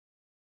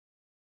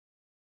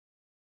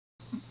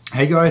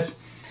Hey guys,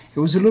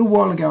 it was a little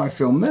while ago I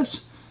filmed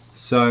this,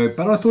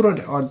 but I thought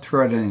I'd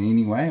throw it in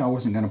anyway. I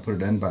wasn't going to put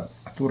it in, but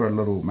I thought I'd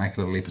make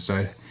a little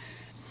episode.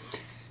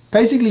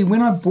 Basically,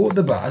 when I bought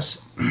the bus,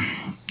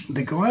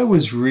 the guy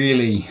was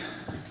really,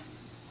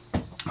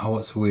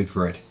 what's the word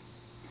for it?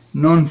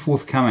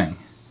 Non-forthcoming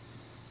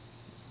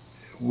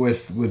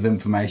with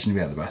information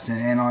about the bus,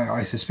 and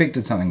I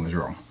suspected something was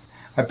wrong.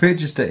 I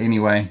purchased it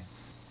anyway.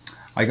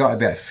 I got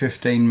about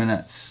 15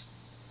 minutes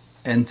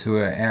into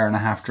an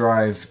hour-and-a-half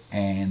drive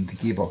and the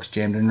gearbox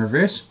jammed in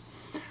reverse.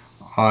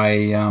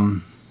 I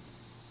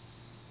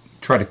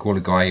tried to call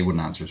a guy, he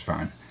wouldn't answer his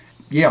phone.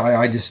 Yeah,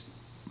 I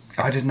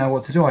didn't know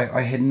what to do.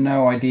 I had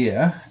no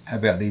idea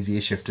about these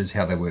air shifters,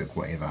 how they work,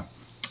 whatever.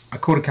 I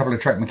called a couple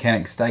of truck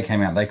mechanics, they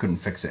came out, they couldn't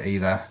fix it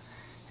either,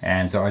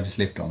 and so I just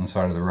left it on the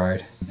side of the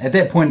road. At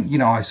that point, you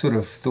know, I sort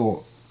of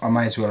thought I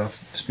may as well have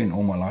spent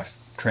all my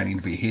life training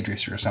to be a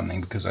hairdresser or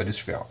something, because I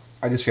just felt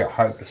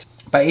hopeless.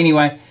 But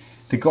anyway,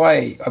 the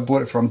guy I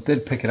bought it from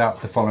did pick it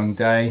up the following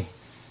day.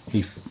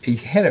 He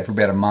had it for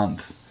about a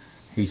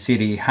month. He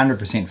said he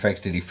 100%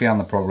 fixed it. He found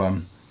the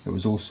problem. It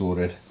was all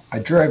sorted. I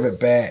drove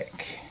it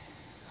back.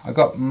 I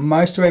got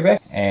most of the way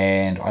back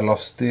and I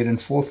lost third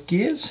and fourth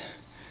gears.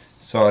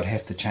 So I'd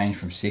have to change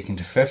from second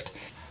to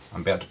fifth.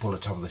 I'm about to pull the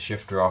top of the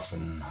shifter off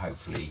and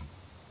hopefully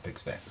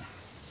fix that.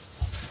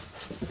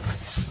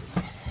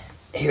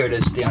 Here it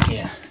is down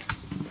here.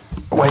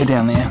 Way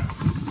down there.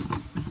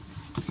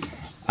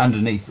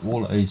 Underneath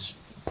all those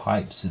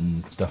pipes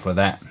and stuff like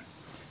that.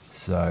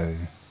 So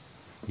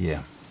yeah,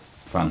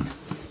 fun.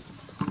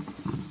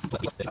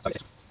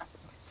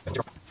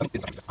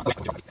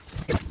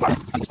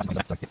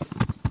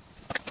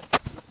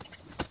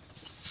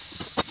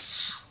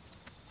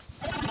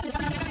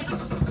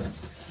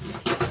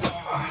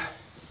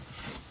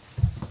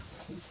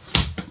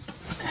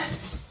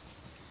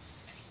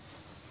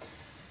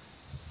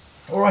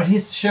 Alright,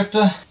 here's the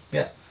shifter.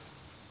 About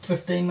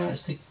 15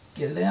 minutes to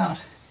get it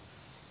out.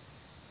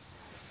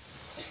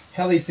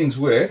 How these things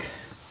work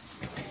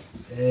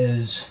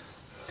is,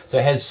 so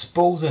it has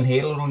spools in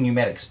here, little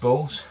pneumatic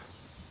spools,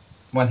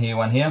 one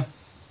here,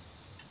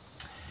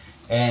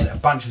 and a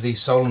bunch of these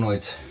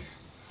solenoids.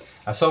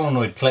 A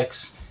solenoid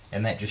clicks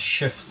and that just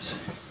shifts.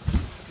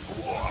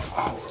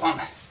 Hold on.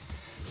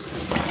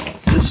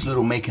 This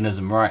little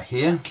mechanism right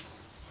here,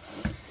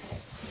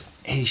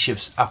 he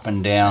shifts up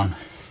and down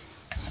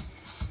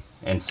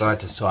and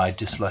side to side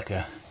just like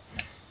a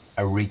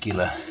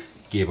regular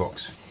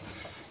gearbox.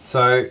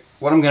 So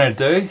what I'm going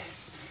to do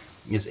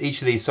is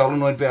each of these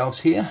solenoid valves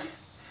here,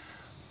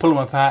 pull them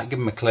apart, give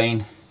them a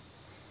clean,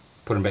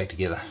 put them back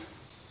together.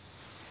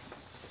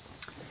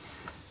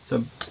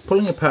 So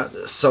pulling apart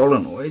the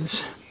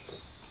solenoids,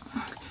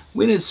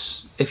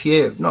 if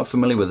you're not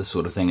familiar with this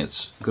sort of thing,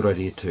 it's a good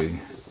idea to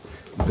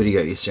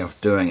video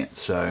yourself doing it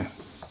so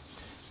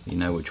you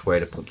know which way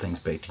to put things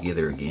back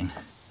together again.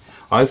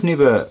 I've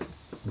never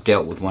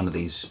dealt with one of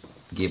these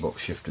gearbox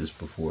shifters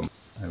before.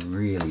 I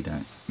really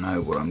don't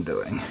know what I'm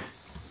doing,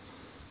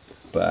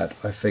 but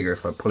I figure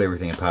if I pull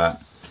everything apart,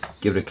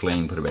 give it a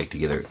clean, put it back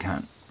together, it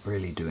can't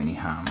really do any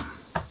harm.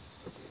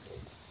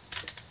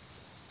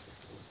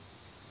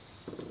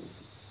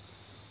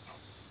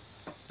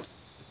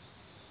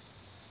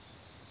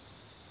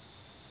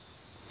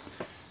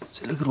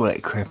 So look at all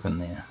that crap in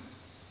there.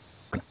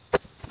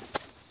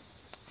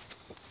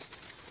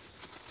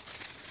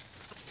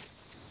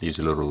 These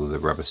are little of the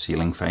rubber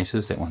sealing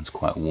faces. That one's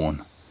quite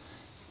worn,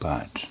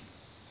 but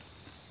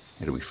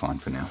it'll be fine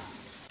for now.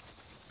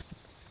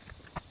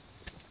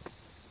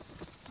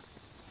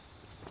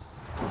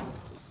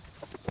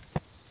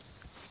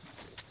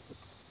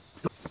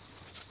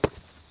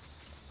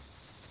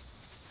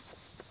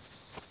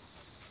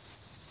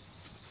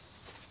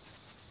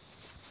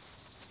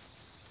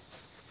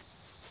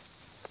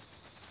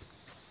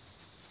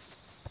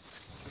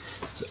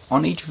 So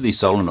on each of these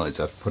solenoids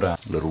I've put a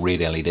little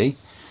red LED.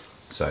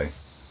 So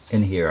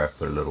in here I've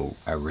put a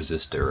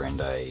resistor and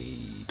a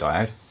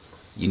diode.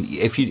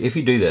 If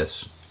you do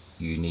this,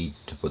 you need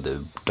to put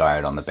the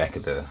diode on the back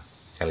of the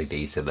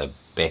LED so the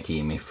back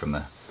EMF from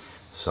the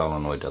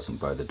solenoid doesn't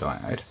blow the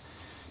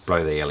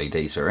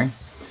LED, sorry.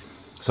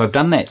 So I've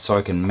done that so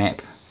I can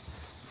map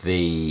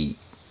the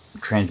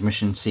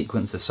transmission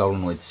sequence, the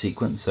solenoid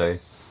sequence, so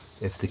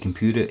if the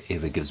computer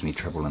ever gives me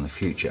trouble in the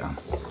future,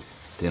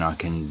 then I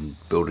can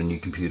build a new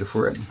computer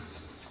for it.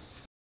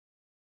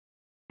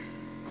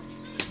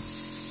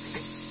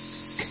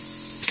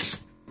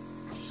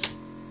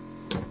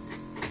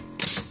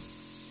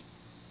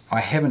 I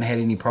haven't had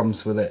any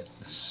problems with it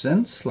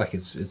since, like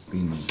it's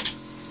been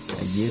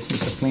a year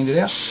since I cleaned it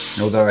out,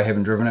 and although I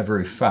haven't driven it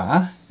very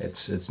far,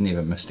 it's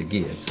never missed a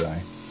gear, so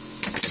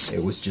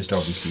it was just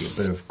obviously a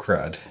bit of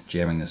crud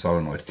jamming the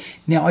solenoid.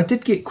 Now I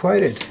did get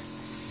quoted,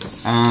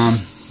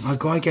 a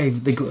guy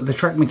gave, the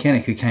truck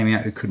mechanic who came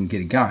out who couldn't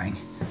get it going,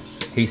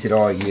 he said,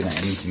 oh, you know,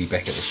 it needs to be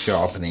back at the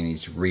shop and then he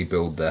needs to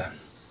rebuild the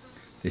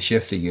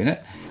shifter unit.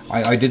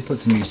 I did put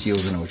some new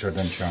seals in it, which I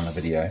didn't show in the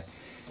video.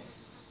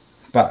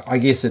 But I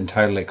guess in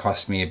total it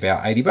cost me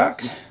about 80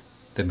 bucks.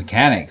 the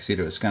mechanic said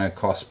it was going to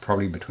cost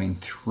probably between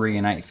 $3,000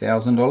 and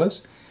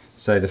 $8,000.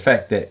 So the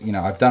fact that, you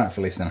know, I've done it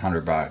for less than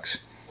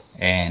 $100,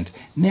 and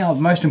now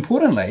most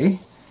importantly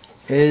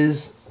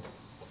is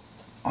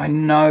I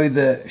know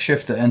the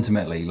shifter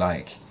intimately.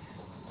 Like,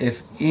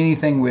 if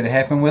anything were to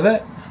happen with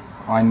it,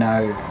 I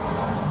know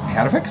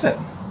how to fix it,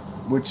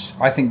 which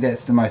I think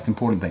that's the most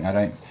important thing. I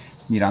don't,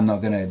 you know, I'm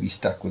not going to be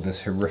stuck with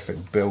this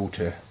horrific bill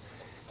to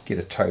get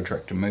a tow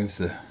truck to move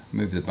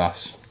the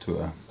bus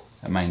to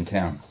a main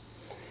town.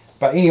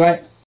 But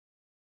anyway,